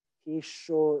 He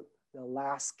showed the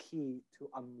last key to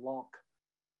unlock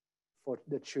for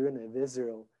the children of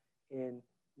Israel in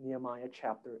Nehemiah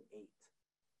chapter 8.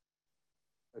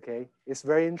 Okay, it's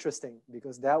very interesting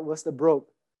because that was the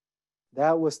brook.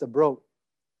 That was the brook.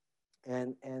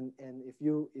 And if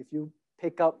you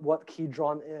pick up what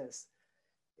Kidron is,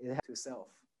 it has to self.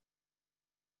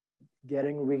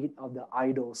 Getting rid of the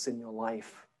idols in your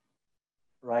life,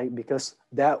 right? Because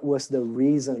that was the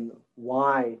reason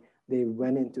why they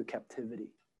went into captivity.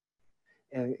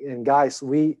 And guys,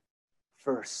 we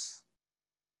first.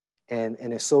 And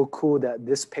it's so cool that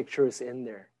this picture is in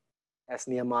there. As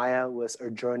Nehemiah was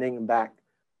journeying back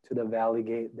to the valley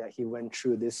gate, that he went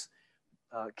through this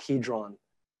Kidron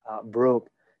brook.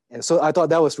 And so I thought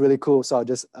that was really cool. So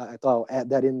I thought I'll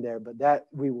add that in there. But that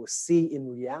we will see in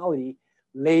reality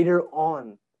later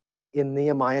on in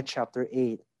Nehemiah chapter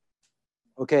 8.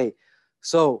 Okay,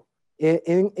 so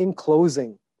in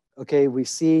closing, okay, we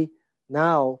see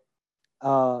now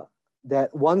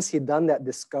that once he'd done that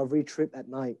discovery trip at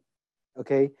night,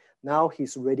 okay, now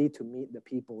he's ready to meet the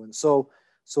people. And so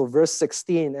verse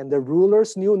 16, and the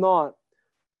rulers knew not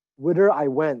whither I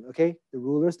went, okay? The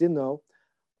rulers didn't know,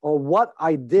 or what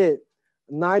I did,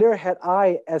 neither had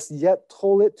I as yet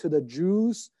told it to the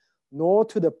Jews, nor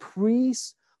to the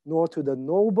priests, nor to the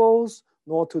nobles,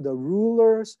 nor to the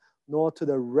rulers, nor to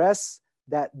the rest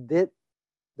that did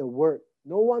the work.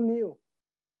 No one knew.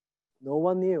 No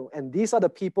one knew. And these are the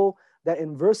people that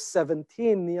in verse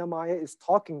 17, Nehemiah is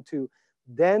talking to.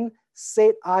 Then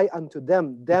said I unto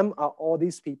them, them are all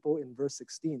these people in verse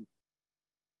 16.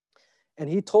 And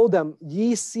he told them,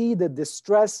 ye see the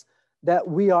distress that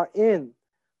we are in,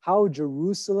 how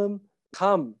Jerusalem,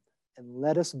 come and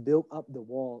let us build up the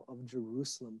wall of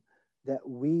Jerusalem, that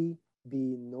we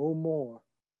be no more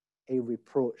a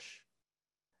reproach.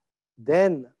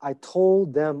 Then I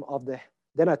told them of the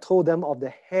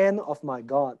hand of my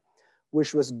God,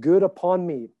 which was good upon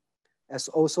me, as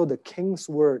also the king's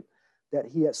word that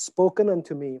he had spoken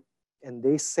unto me. And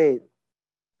they said,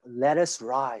 let us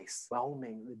rise.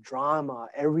 Overwhelming, the drama,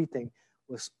 everything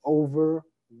was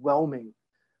overwhelming.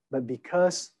 But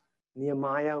because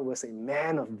Nehemiah was a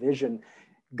man of vision,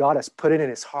 God has put it in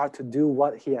his heart to do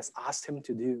what he has asked him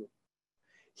to do.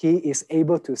 He is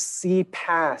able to see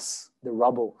past the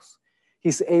rubbles.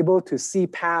 He's able to see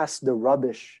past the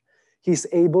rubbish. He's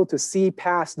able to see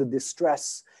past the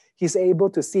distress. He's able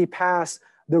to see past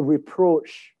the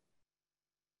reproach,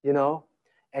 you know,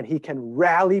 and he can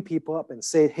rally people up and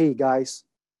say, hey guys,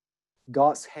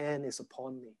 God's hand is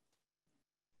upon me.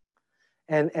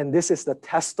 And this is the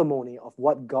testimony of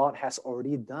what God has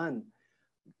already done.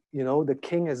 You know, the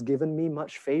king has given me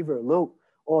much favor. Look,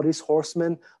 all these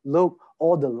horsemen, look,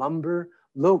 all the lumber,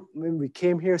 look, when we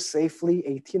came here safely,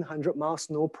 1,800 miles,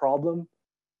 no problem.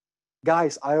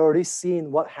 Guys, I already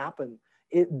seen what happened.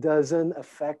 It doesn't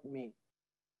affect me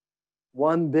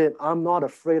one bit. I'm not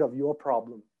afraid of your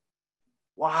problem.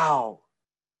 Wow.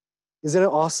 Isn't it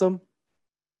awesome?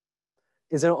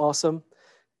 Isn't it awesome?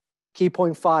 Key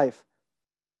point 5,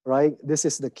 right? This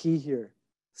is the key here.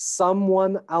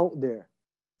 Someone out there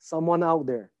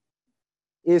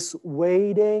is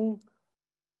waiting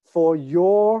for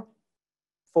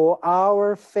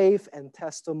our faith and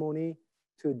testimony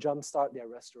to jumpstart their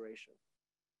restoration.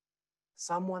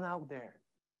 Someone out there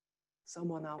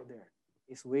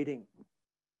is waiting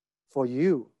for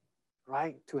you,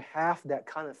 right? To have that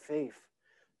kind of faith,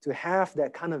 to have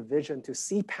that kind of vision, to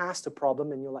see past the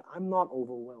problem, and you're like, I'm not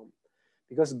overwhelmed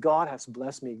because God has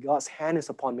blessed me. God's hand is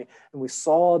upon me. And we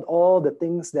saw all the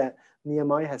things that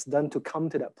Nehemiah has done to come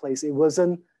to that place. It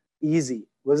wasn't easy,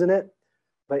 wasn't it?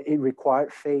 But it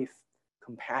required faith,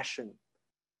 compassion,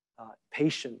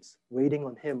 patience, waiting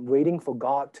on him, waiting for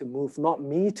God to move, not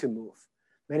me to move.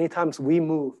 Many times we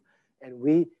move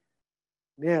And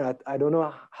I don't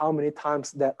know how many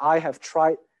times that I have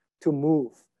tried to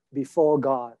move before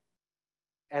God,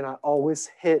 and I always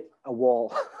hit a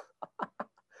wall,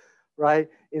 right?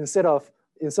 Instead of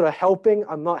helping,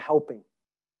 I'm not helping,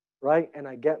 right? And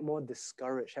I get more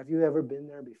discouraged. Have you ever been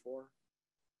there before,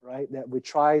 right? That we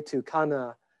try to kind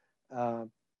of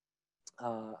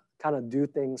do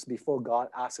things before God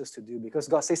asks us to do, because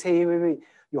God says, hey, wait,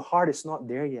 your heart is not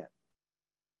there yet.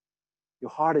 Your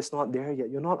heart is not there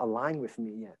yet. You're not aligned with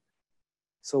me yet.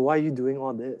 So why are you doing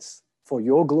all this? For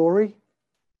your glory?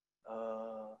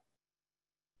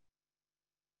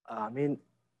 I mean,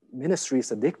 ministry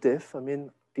is addictive. I mean,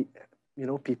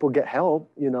 people get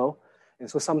help, and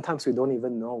so sometimes we don't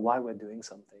even know why we're doing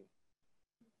something,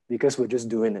 because we're just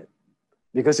doing it.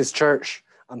 Because it's church.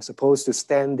 I'm supposed to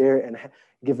stand there and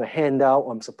give a handout.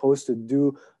 I'm supposed to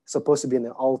be in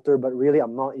the altar, but really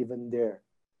I'm not even there,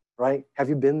 right? Have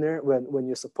you been there when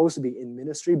you're supposed to be in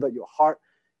ministry, but your heart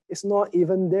is not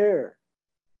even there?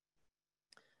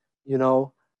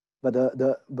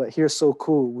 But here's so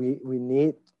cool. We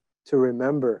need to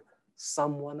remember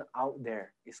someone out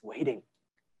there is waiting.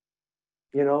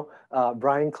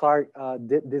 Brian Clark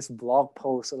did this blog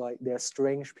post, like they're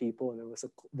strange people, and it was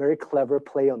a very clever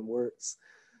play on words.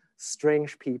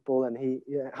 Strange people, and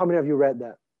how many of you read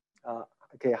that?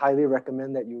 Okay, highly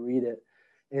recommend that you read it.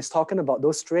 And it's talking about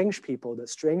those strange people. The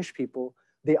strange people,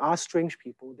 they are strange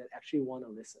people that actually want to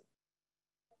listen,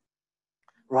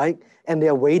 right? And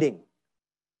they're waiting.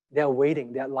 They're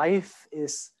waiting. Their life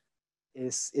is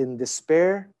in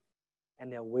despair,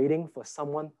 and they're waiting for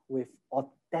someone with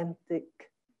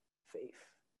authentic faith,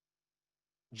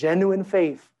 genuine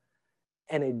faith,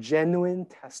 and a genuine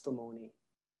testimony,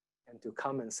 and to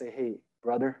come and say, hey,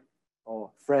 brother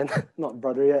or friend, not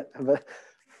brother yet, but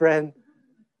friend,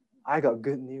 I got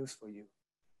good news for you.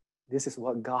 This is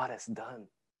what God has done.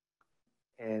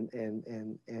 And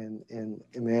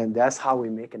man, that's how we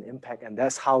make an impact, and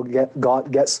that's how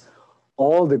God gets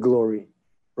all the glory,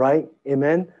 right?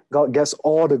 Amen. God gets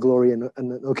all the glory. And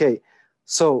okay,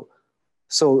 so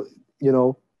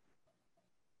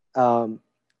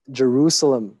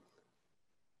Jerusalem.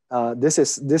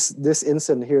 This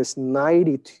incident here is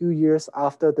 92 years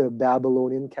after the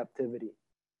Babylonian captivity.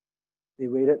 They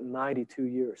waited 92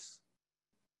 years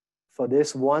for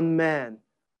this one man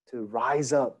to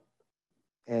rise up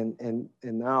and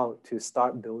now to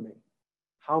start building.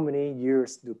 How many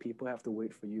years do people have to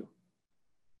wait for you?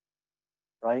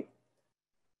 Right?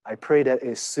 I pray that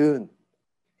it's soon.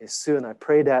 It's soon. I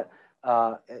pray that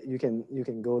you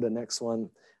can go to the next one.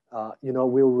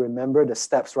 We'll remember the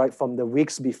steps, right? From the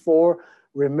weeks before,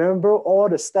 remember all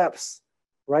the steps,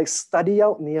 right? Study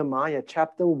out Nehemiah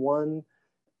chapter 1.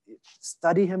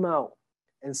 Study him out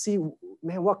and see,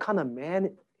 man, what kind of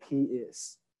man he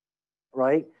is,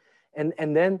 right?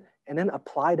 And then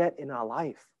apply that in our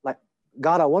life. Like,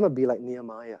 God, I want to be like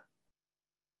Nehemiah.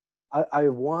 I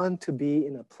want to be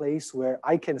in a place where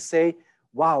I can say,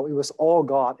 wow, it was all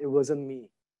God. It wasn't me.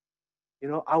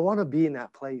 I want to be in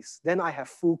that place. Then I have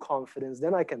full confidence.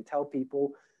 Then I can tell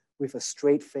people with a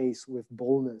straight face, with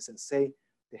boldness, and say,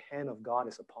 the hand of God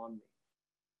is upon me.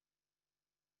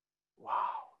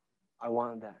 Wow, I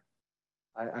want that.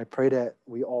 I pray that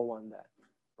we all want that,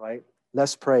 right?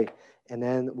 Let's pray. And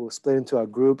then we'll split into our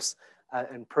groups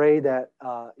and pray that,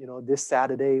 this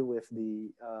Saturday with the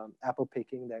apple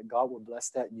picking, that God will bless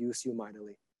that, use you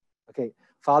mightily. Okay,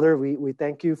 Father, we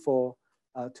thank you for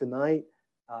tonight.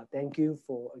 Thank you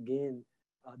for, again,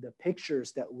 the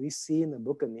pictures that we see in the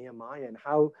book of Nehemiah, and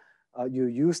how you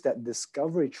use that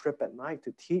discovery trip at night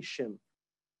to teach him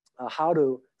how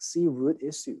to see root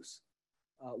issues.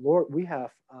 Lord, we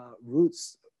have root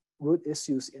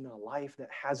issues in our life that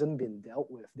hasn't been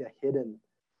dealt with. They're hidden.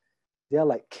 They're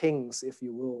like kings, if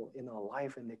you will, in our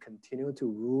life, and they continue to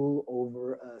rule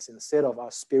over us. Instead of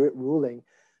our spirit ruling,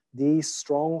 these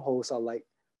strongholds are like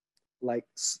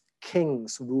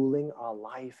kings ruling our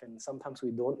life, and sometimes we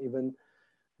don't even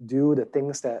do the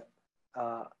things that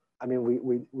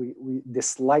we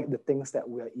dislike the things that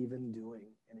we are even doing,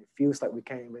 and it feels like we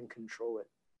can't even control it.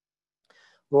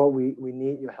 Lord, we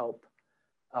need your help.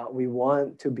 We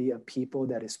want to be a people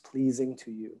that is pleasing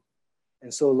to you,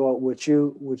 and so, Lord, would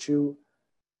you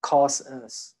cause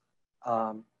us,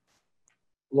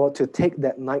 Lord, to take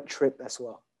that night trip as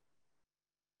well,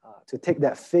 to take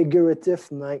that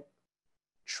figurative night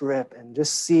trip and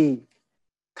just see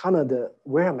kind of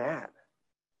where I'm at.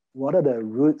 What are the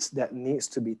roots that needs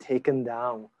to be taken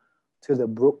down to the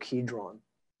brook Kidron?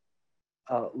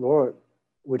 Lord,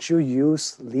 would you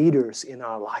use leaders in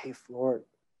our life, Lord,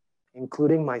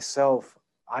 including myself?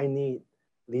 I need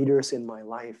leaders in my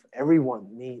life.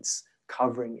 Everyone needs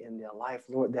covering in their life,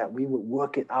 Lord, that we would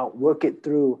work it out, work it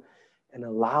through, and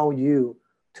allow you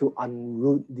to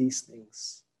unroot these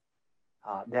things,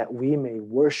 that we may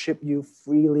worship you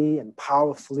freely and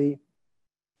powerfully,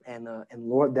 and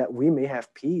Lord, that we may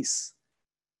have peace,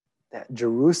 that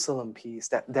Jerusalem peace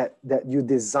that you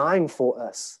designed for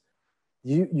us.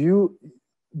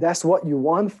 That's what you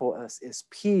want for us, is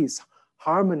peace,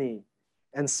 harmony,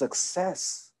 and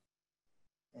success.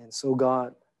 And so,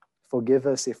 God, forgive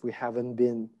us if we haven't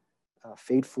been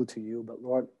faithful to you. But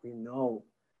Lord, we know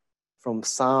from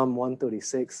Psalm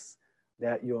 136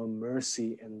 that your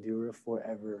mercy endureth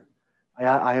forever.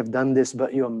 I have done this,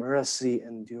 but your mercy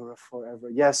endureth forever.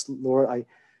 Yes, Lord,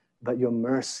 but your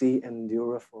mercy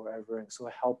endureth forever. And so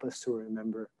help us to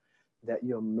remember that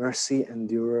your mercy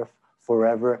endureth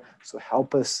forever. So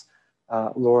help us,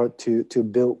 Lord, to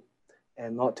build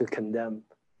and not to condemn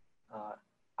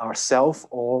ourselves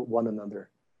or one another.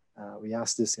 We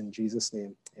ask this in Jesus'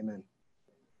 name. Amen.